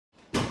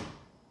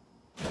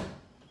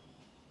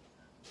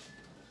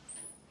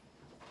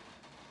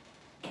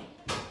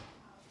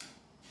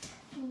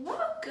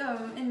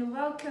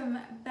welcome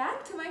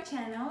back to my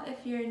channel.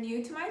 If you're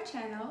new to my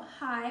channel,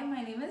 hi,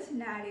 my name is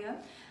Nadia.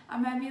 I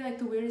might be like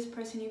the weirdest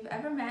person you've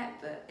ever met,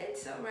 but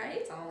it's alright.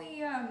 It's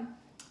only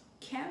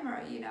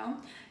camera, you know.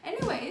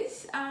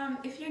 Anyways,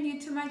 if you're new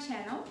to my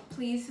channel,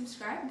 please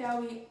subscribe. That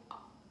would be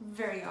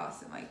very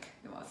awesome, like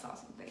the most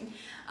awesome thing.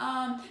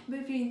 But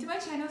if you're new to my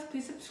channel,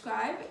 please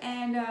subscribe,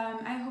 and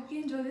I hope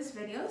you enjoy this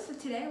video. So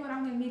today what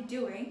I'm going to be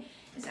doing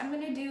is I'm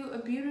going to do a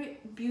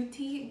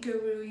beauty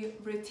guru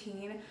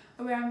routine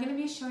where I'm going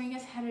to be showing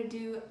us how to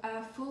do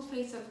a full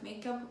face of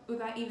makeup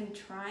without even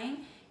trying,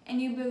 and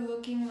you'll be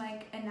looking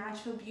like a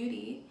natural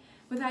beauty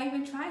without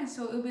even trying.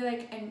 So it'll be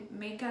like a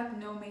makeup,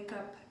 no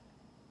makeup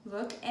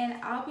look, and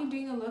I'll be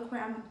doing a look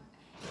where I'm...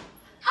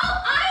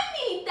 Oh, I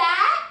need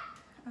that!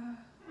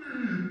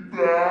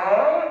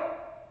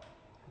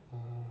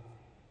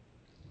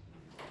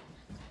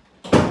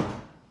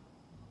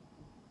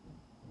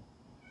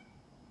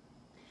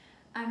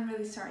 I'm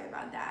really sorry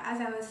about that.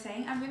 As I was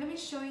saying, I'm going to be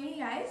showing you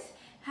guys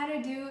how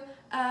to do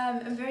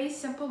a very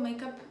simple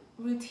makeup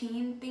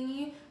routine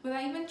thingy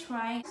without even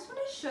trying. I just want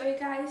to show you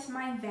guys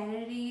my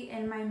vanity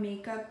and my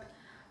makeup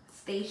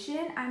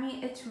station. I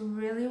mean, it's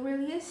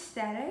really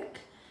aesthetic,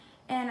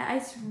 and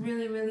it's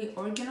really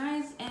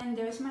organized, and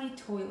there's my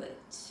toilet.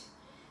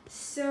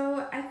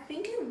 So I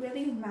think it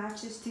really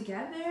matches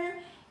together,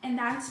 and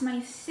that's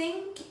my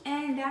sink,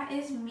 and that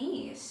is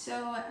me.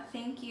 So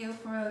thank you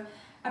for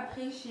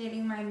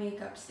appreciating my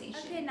makeup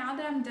station. Okay, now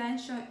that I'm done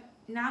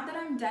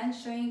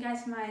showing you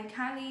guys my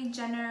Kylie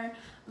Jenner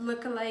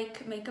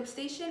look-alike makeup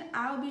station,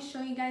 I'll be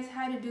showing you guys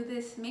how to do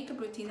this makeup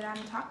routine that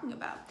I'm talking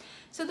about.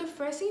 So the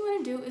first thing you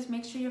want to do is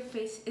make sure your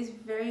face is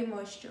very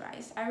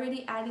moisturized. I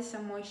already added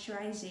some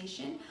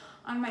moisturization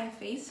on my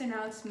face, so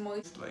now it's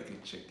moist like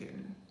a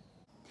chicken.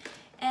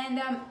 And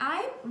I'm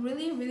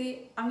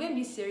gonna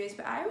be serious,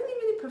 but I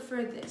really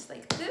prefer this.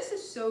 Like, this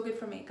is so good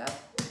for makeup.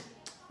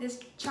 This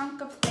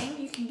chunk of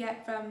thing you can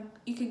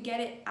get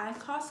it at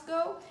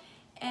Costco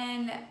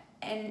and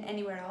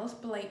anywhere else,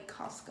 but like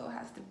Costco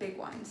has the big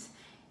ones,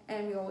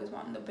 and we always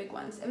want the big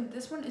ones. And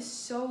this one is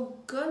so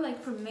good,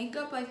 like for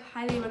makeup, like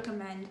highly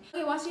recommend.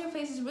 Okay, once your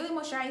face is really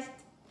moisturized,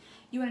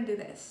 you want to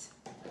do this.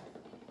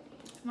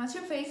 Once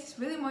your face is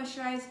really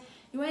moisturized,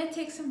 you want to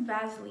take some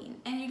Vaseline,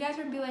 and you guys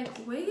would be like,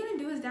 what are you gonna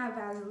do with that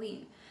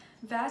Vaseline?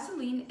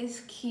 Vaseline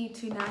is key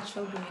to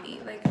natural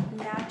beauty, like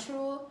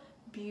natural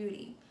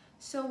beauty.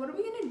 So what are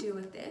we gonna do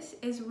with this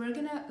is we're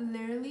gonna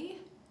literally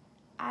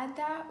add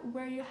that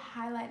where your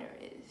highlighter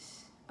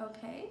is,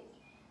 okay?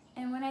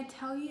 And when I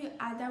tell you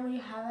add that where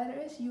your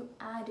highlighter is, you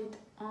add it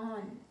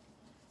on,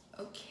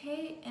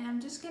 okay? And I'm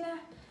just gonna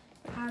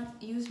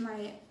use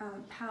my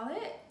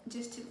palette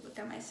just to look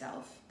at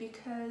myself,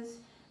 because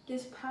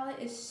this palette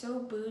is so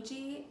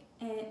bougie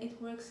and it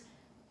works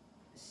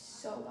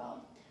so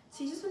well.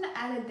 So you just want to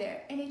add it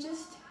there, and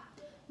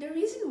the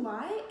reason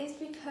why is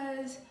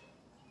because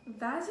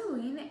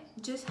Vaseline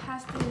just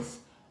has this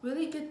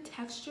really good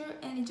texture,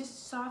 and it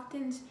just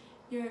softens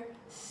your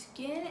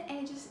skin,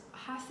 and it just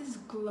has this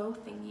glow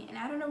thingy, and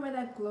I don't know where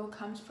that glow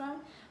comes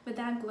from, but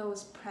that glow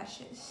is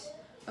precious,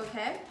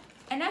 okay?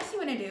 And next you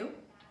want to do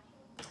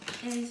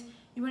is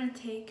you want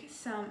to take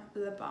some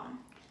lip balm.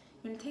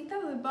 You're gonna take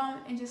that lip balm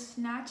and just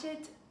snatch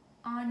it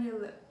on your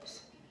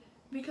lips,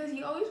 because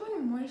you always want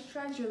to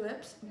moisturize your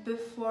lips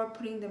before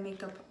putting the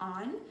makeup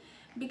on,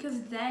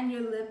 because then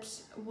your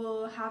lips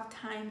will have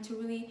time to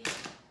really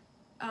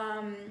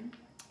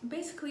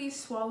basically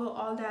swallow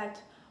all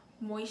that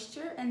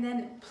moisture and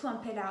then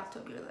plump it out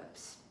of your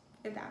lips,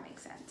 if that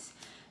makes sense.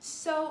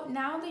 So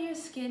now that your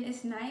skin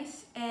is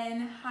nice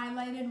and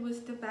highlighted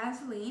with the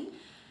Vaseline,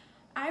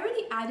 I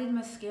already added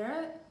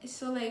mascara,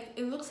 so like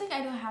it looks like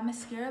I don't have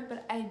mascara,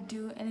 but I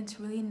do, and it's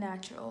really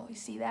natural. You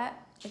see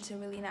that? It's a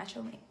really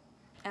natural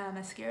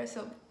mascara,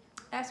 so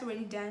that's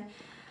already done.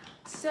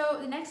 So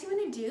the next thing you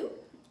want to do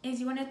is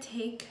you want to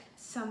take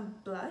some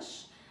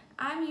blush.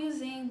 I'm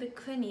using the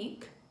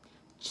Clinique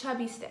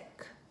Chubby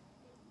Stick,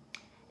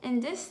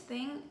 and this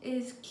thing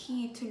is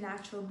key to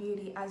natural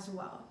beauty as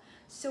well.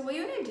 So what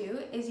you want to do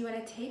is you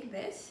want to take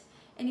this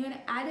and you want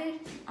to add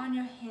it on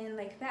your hand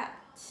like that.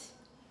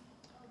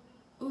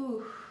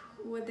 Ooh,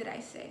 what did I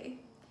say?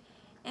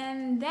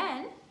 And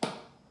then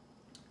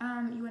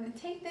you want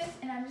to take this,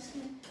 and I'm just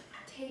going to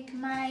take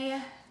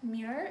my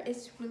mirror.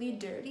 It's really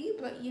dirty,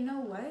 but you know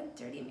what?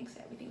 Dirty makes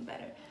everything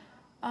better.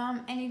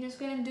 And you're just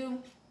going to do,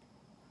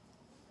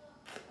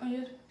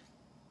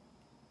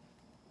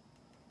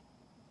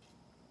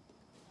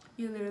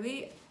 you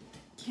literally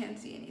can't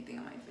see anything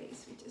on my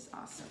face, which is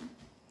awesome.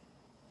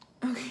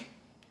 Okay,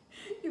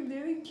 you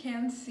literally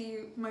can't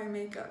see my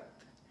makeup,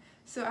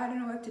 so I don't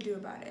know what to do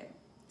about it.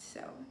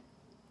 So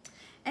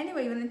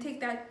anyway, you're gonna take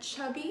that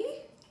chubby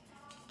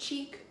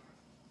cheek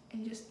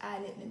and just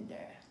add it in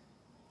there.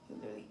 You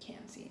literally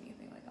can't see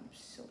anything. Like, I'm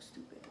so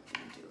stupid. What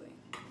am I doing?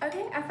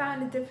 Okay, I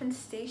found a different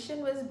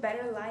station with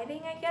better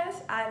lighting, I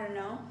guess. I don't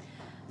know.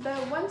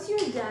 But once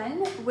you're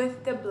done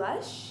with the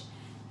blush,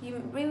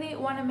 you really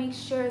want to make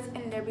sure it's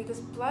in there, because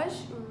blush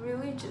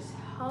really just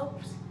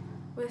helps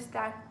with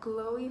that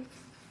glowy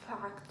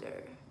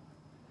factor.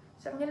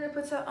 So I'm gonna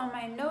put some on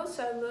my nose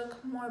so I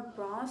look more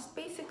bronzed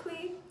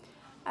basically.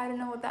 I don't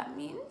know what that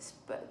means,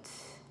 but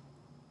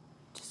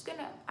just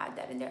gonna add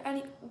that in there.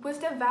 And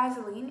with the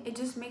Vaseline, it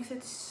just makes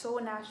it so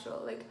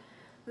natural. Like,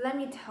 let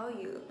me tell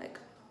you, like.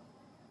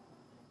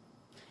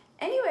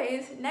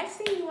 Anyways, next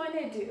thing you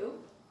wanna do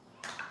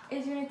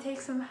is you're gonna take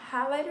some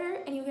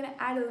highlighter and you're gonna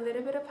add a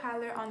little bit of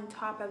highlighter on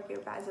top of your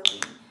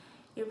Vaseline,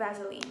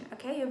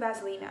 okay, your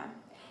Vaselina.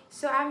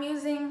 So I'm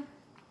using,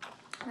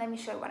 let me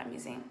show you what I'm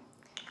using.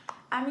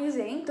 I'm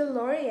using the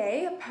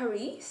L'Oreal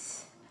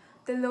Paris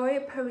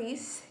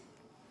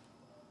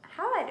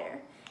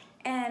highlighter,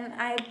 and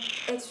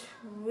it's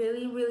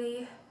really,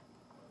 you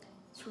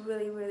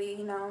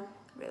know,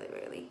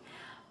 really.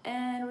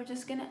 And we're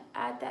just gonna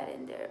add that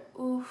in there.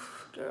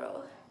 Oof,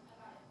 girl.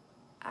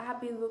 I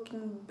be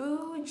looking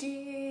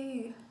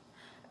bougie.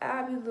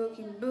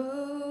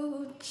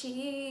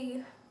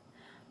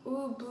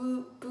 Ooh,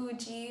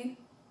 bougie,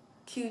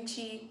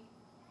 cutesy,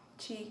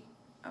 cheek.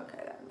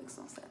 Okay, that makes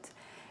no sense.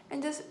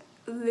 And just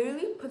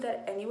literally put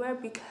that anywhere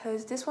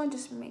because this one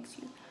just makes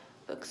you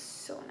look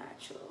so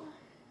natural.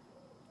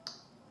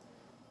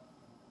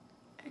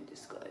 And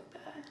just go like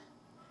that.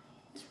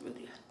 It's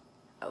really,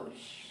 oh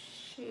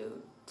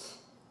shoot.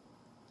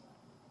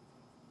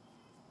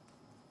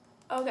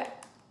 Okay.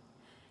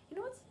 You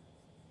know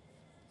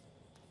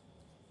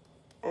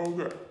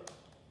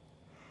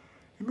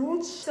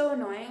what's so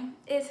annoying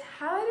is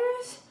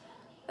highlighters,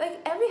 like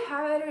every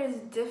highlighter is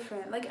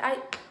different. Like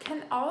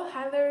can all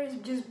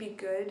highlighters just be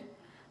good?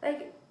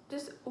 Like,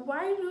 just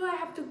why do I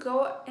have to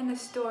go in a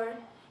store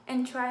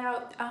and try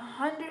out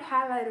 100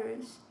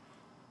 highlighters?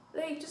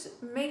 Like,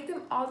 just make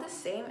them all the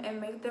same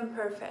and make them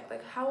perfect.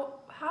 Like,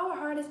 how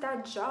hard is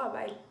that job?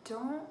 I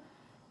don't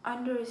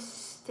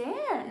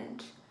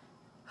understand.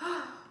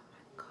 Oh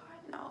my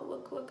god, no,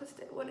 look, what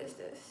is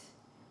this?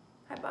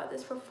 I bought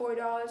this for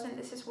 $4 and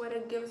this is what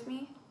it gives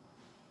me.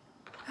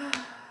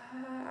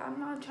 I'm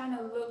not trying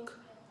to look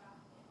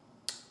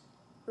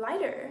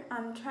lighter.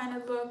 I'm trying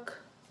to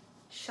look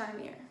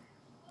shinier.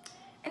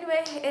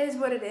 Anyway, it is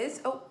what it is.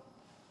 Oh,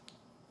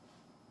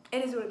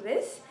 it is what it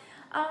is.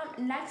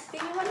 Next thing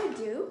you want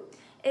to do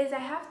is I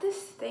have this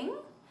thing,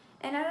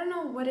 and I don't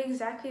know what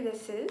exactly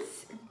this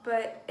is,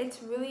 but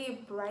it's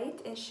really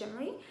bright and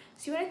shimmery.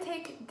 So you want to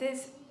take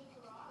this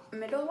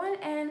middle one,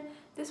 and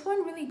this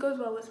one really goes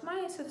well with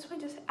mine, so this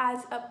one just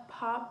adds a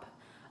pop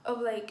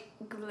of like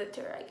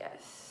glitter, I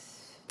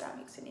guess, if that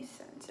makes any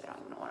sense. I don't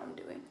even know what I'm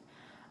doing.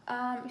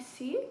 You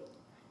see,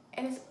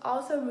 and it's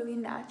also really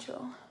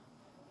natural.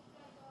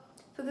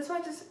 So this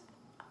one just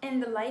in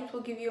the light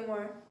will give you a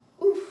more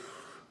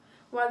oof,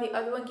 while the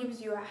other one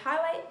gives you a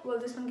highlight. Well,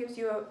 this one gives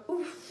you a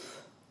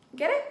oof.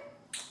 Get it?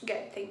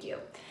 Good, thank you.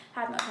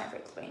 I have no time for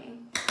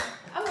explaining.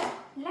 Okay,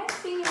 next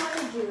thing you want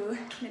to do,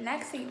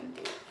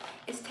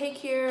 is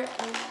take your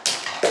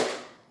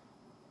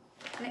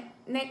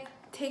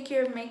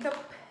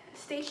makeup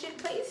station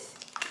place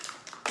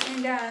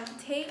and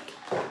take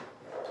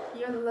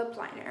your lip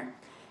liner.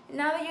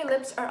 Now that your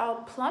lips are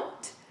all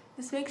plumped,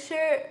 just make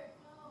sure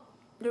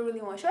they're really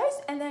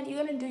moisturized, and then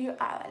you're gonna do your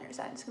eyeliner.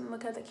 So I'm just gonna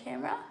look at the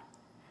camera,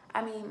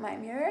 my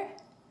mirror,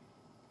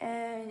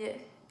 and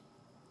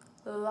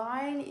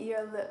line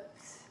your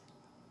lips.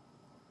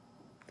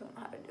 Don't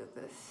know how to do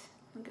this.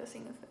 I'm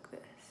guessing it's like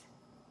this.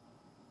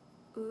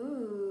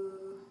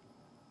 Ooh.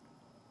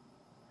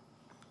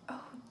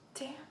 Oh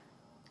damn.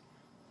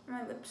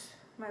 My lips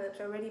are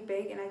already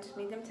big, and I just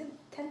made them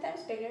 10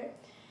 times bigger,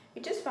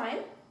 which is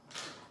fine.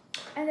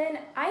 And then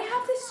I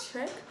have this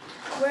trick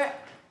where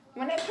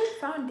when I put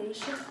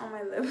foundation on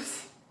my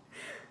lips,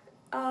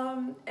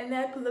 and then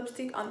I put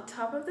lipstick on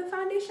top of the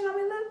foundation on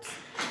my lips,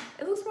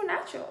 it looks more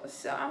natural.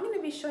 So I'm gonna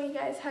be showing you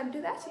guys how to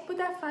do that. So put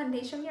that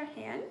foundation on your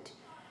hand,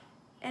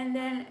 and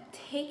then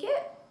take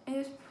it and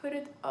just put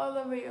it all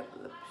over your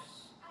lips.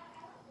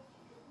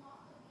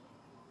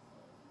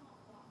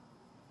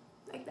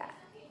 Like that.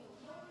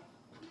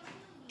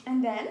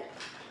 And then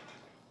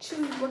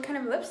choose what kind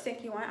of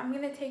lipstick you want. I'm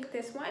gonna take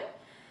this one.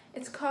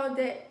 It's called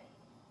the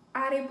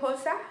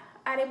Areposa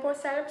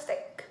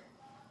lipstick.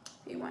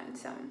 If you want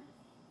some.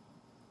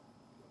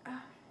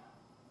 There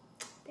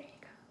you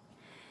go.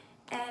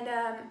 And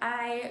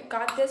I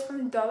got this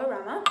from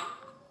Dollarama,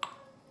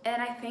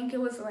 and I think it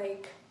was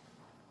like,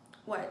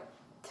 what,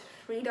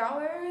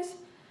 $3?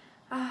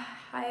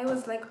 I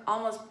was like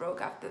almost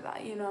broke after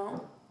that, you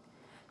know.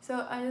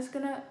 So I'm just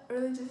gonna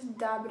really just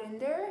dab it in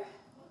there.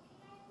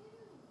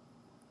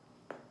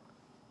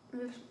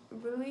 Just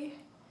really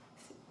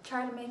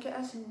try to make it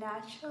as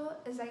natural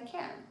as I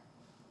can.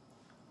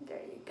 There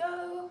you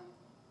go.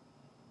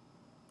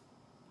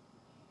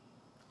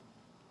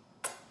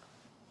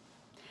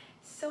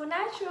 So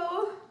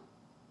natural.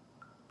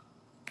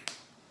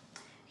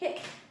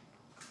 Okay.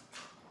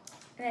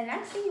 And the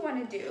next thing you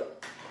want to do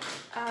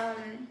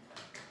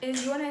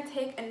is you want to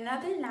take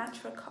another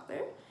natural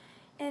color.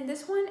 And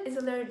this one is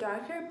a little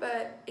darker,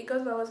 but it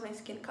goes well with my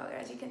skin color,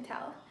 as you can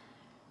tell.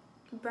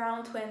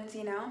 Brown twins,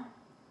 you know.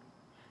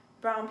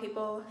 Brown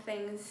people,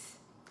 things.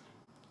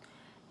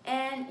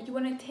 And you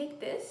want to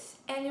take this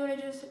and you want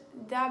to just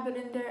dab it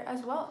in there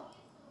as well.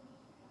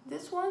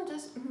 This one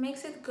just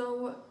makes it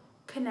go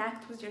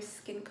connect with your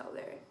skin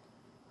color.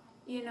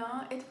 You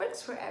know, it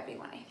works for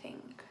everyone, I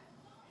think.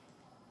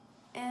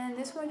 And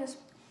this one just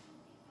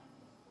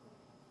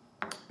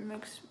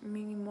makes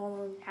me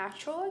more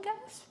natural, I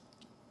guess.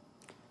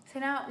 So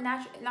now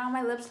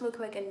my lips look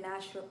like a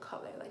natural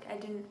color. Like I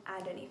didn't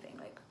add anything.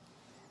 Like,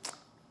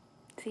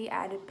 see,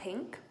 I added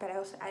pink, but I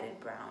also added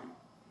brown.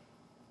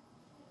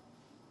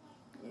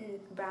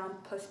 Brown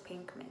plus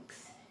pink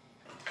mix.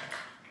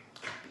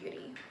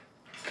 Beauty.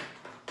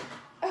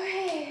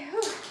 Okay.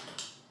 Whew.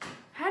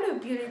 How do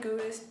beauty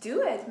gurus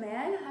do it,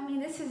 man? I mean,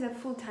 this is a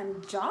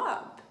full-time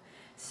job.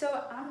 So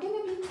I'm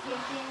gonna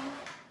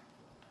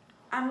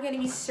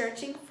be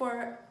searching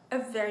for a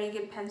very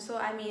good pencil.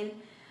 I mean,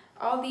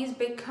 all these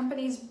big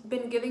companies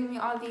been giving me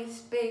all these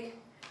big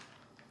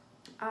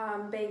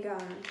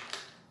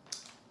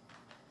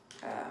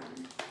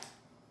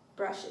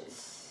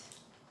brushes,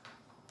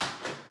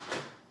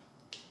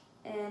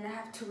 and I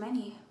have too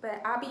many.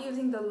 But I'll be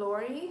using the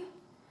Rlly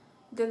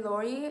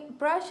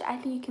brush. I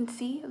think you can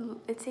see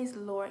it says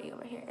Rlly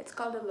over here. It's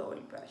called the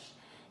Rlly brush,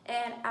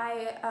 and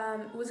I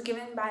was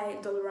given by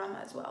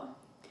Dollarama as well.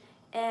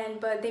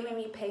 But they made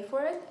me pay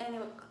for it, and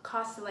it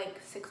cost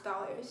like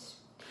 $6.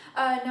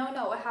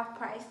 No, a half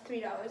price,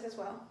 $3 as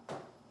well.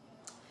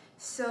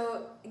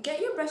 So get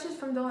your brushes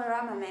from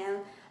Dollarama,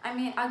 man. I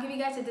mean, I'll give you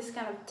guys a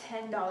discount of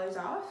 $10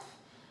 off,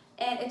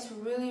 and it's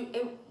really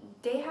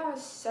they have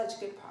such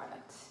good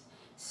products.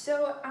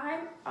 So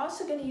I'm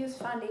also gonna use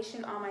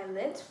foundation on my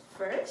lids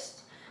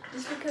first,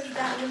 just because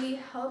that really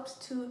helps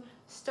to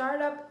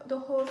start up the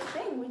whole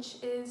thing, which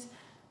is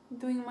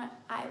doing my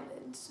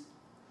eyelids.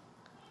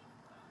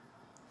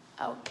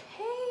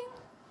 Okay,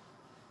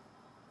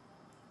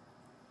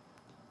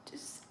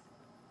 just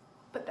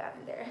put that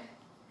in there.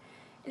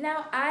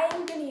 Now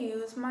I'm gonna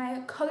use my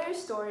Color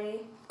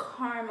Story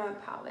Karma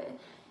palette.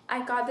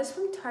 I got this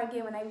from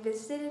Target when I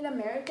visited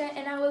America,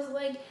 and I was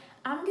like,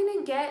 I'm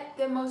gonna get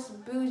the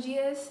most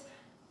bougiest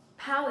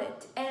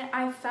palette, and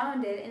I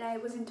found it, and I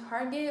was in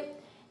Target,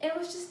 and it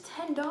was just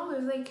 $10.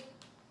 Like,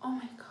 oh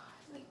my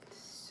god, like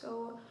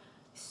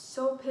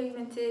so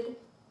pigmented.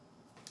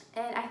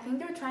 And I think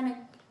they were trying to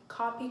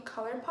copy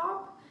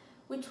ColourPop,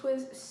 which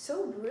was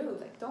so rude.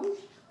 Like, don't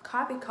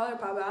copy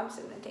ColourPop, but I'm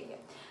still gonna take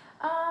it.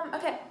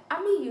 Okay, I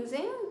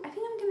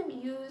think I'm gonna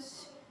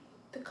use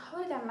the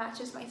color that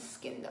matches my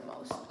skin the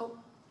most. Oh,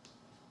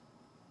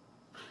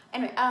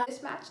 anyway,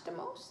 this matched the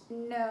most?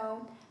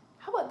 No.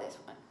 How about this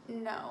one?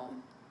 No.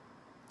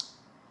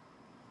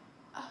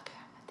 Okay,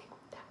 I'm gonna take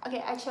that.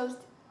 Okay, I chose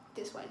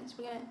this one. So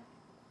we're gonna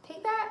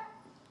take that,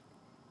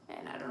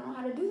 and I don't know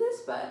how to do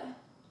this, but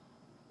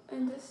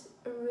and just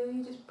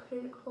really just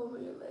put it over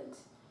your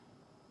lids.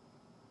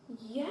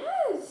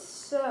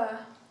 Yes.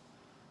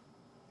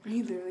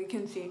 You literally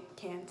can't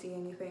see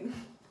anything.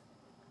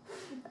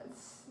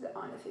 That's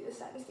honestly the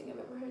saddest thing I've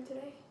ever heard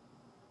today.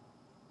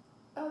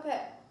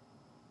 Okay.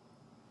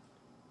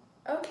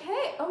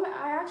 Okay. Oh my!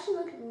 I actually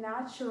look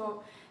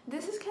natural.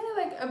 This is kind of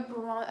like a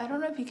bronze. I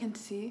don't know if you can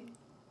see.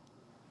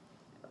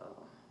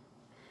 Oh.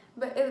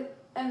 But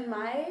in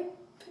my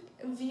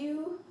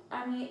view,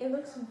 I mean, it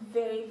looks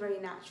very, very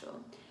natural.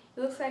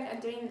 It looks like I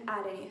didn't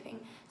add anything.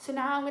 So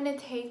now I'm gonna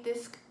take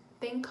this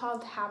thing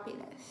called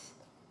Happiness.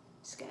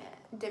 Just gonna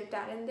dip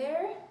that in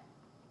there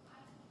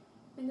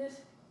and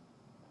just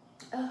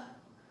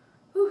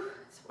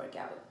let's work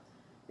out.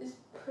 Just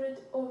put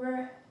it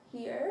over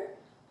here.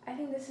 I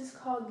think this is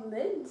called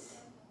lids.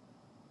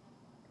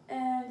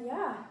 And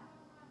yeah,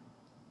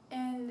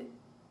 and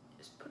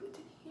just put it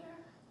in here.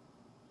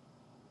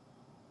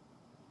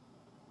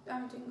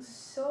 I'm doing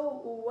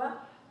so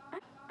well.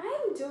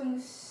 I'm doing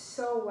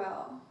so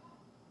well.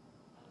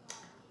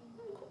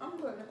 I'm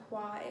gonna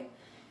cry.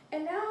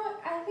 And now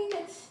I think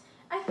it's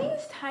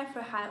time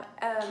for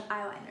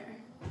eyeliner.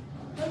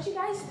 Don't you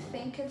guys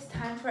think it's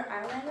time for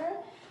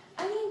eyeliner?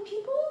 I mean,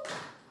 people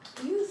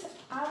use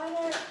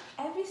eyeliner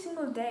every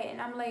single day,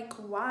 and I'm like,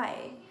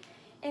 why?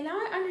 And now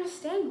I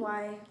understand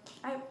why.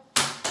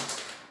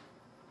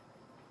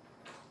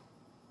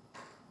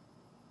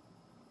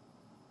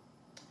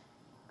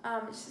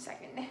 Just a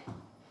second.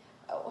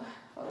 Oh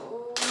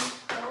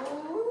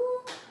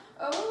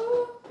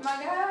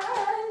my god.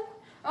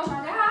 Oh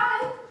my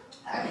god.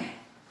 Okay,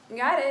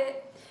 got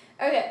it.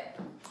 Okay,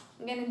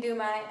 I'm gonna do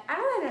my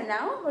eyeliner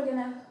now. We're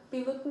gonna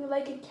be looking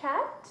like a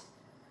cat.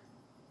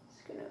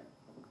 It's gonna,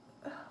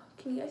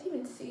 can you guys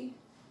even see?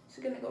 It's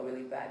gonna go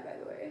really bad, by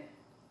the way.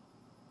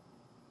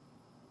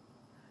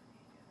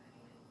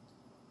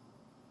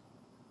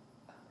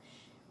 Oh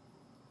shit.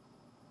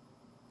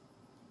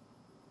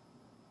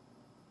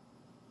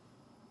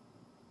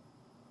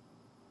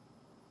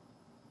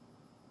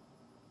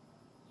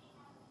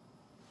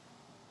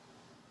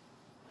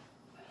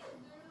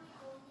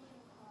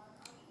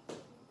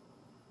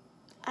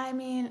 I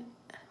mean,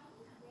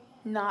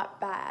 not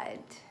bad,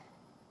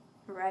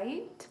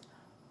 right?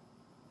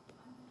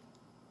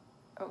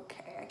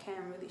 Okay, I can't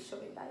really show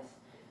you guys.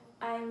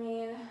 I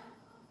mean,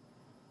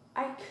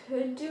 I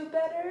could do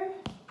better,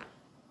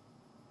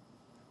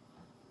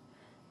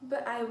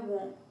 but I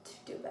won't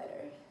do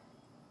better.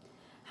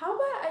 How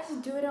about I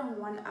just do it on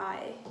one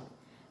eye?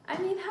 I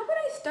mean, how about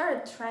I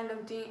start a trend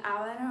of doing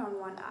eyeliner on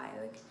one eye?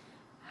 Like,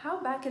 how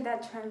bad could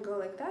that trend go?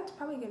 Like, that's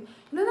probably good.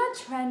 You know that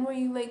trend where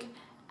you like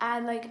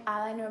add like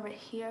eyeliner over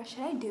here?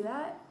 Should I do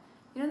that?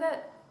 You know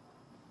that?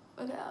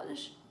 Okay, I'll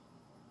just.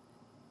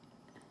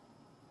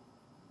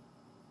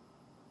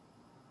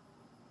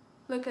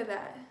 Look at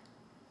that.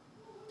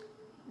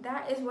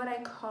 That is what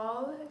I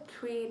call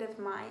creative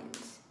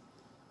minds.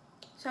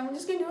 So I'm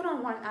just gonna do it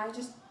on one eye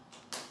just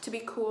to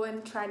be cool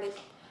and try to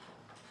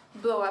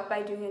blow up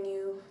by doing a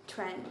new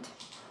trend.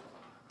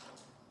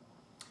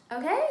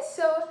 Okay,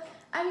 so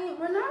I mean,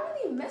 we're not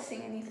really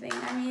missing anything.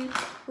 I mean,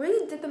 we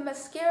already did the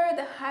mascara,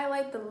 the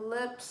highlight, the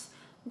lips,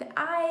 the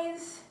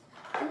eyes.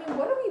 I mean,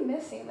 what are we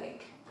missing?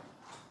 Like,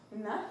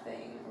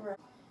 nothing. Right?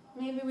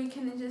 Maybe we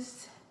can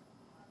just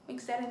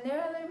mix that in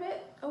there a little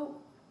bit. Oh,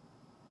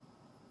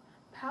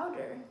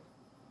 powder.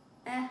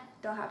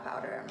 Don't have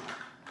powder.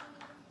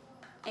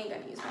 Ain't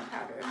gonna use my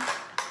powder.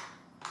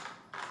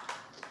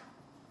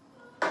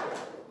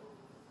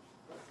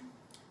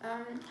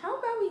 How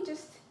about we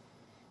just,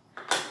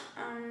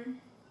 don't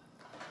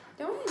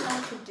really know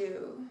what to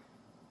do.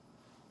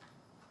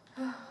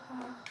 Oh.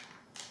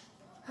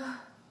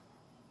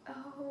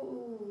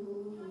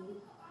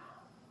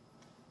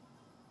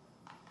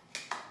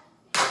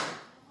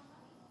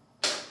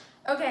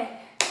 Okay,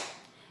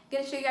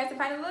 gonna show you guys the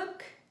final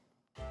look.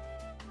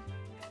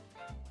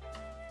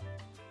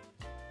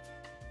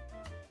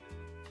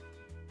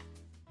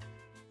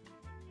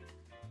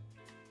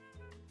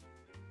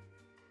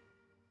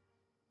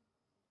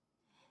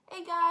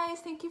 Hey guys,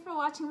 thank you for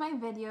watching my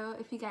video.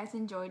 If you guys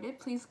enjoyed it,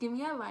 please give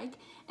me a like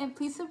and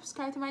please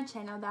subscribe to my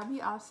channel. That'd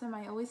be awesome.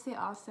 I always say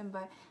awesome,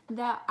 but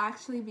that'd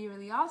actually be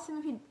really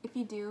awesome if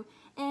you do.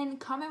 And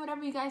comment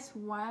whatever you guys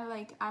want.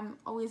 Like, I'm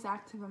always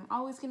active. I'm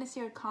always gonna see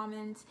your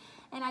comments.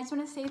 And I just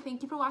want to say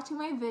thank you for watching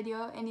my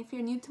video. And if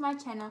you're new to my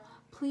channel,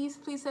 please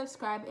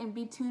subscribe and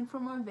be tuned for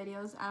more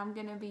videos. I'm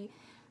gonna be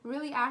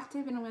really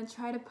active and I'm gonna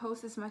try to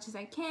post as much as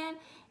I can.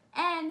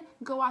 And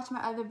go watch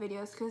my other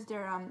videos because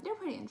they're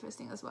pretty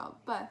interesting as well.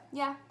 But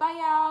yeah, bye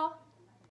y'all.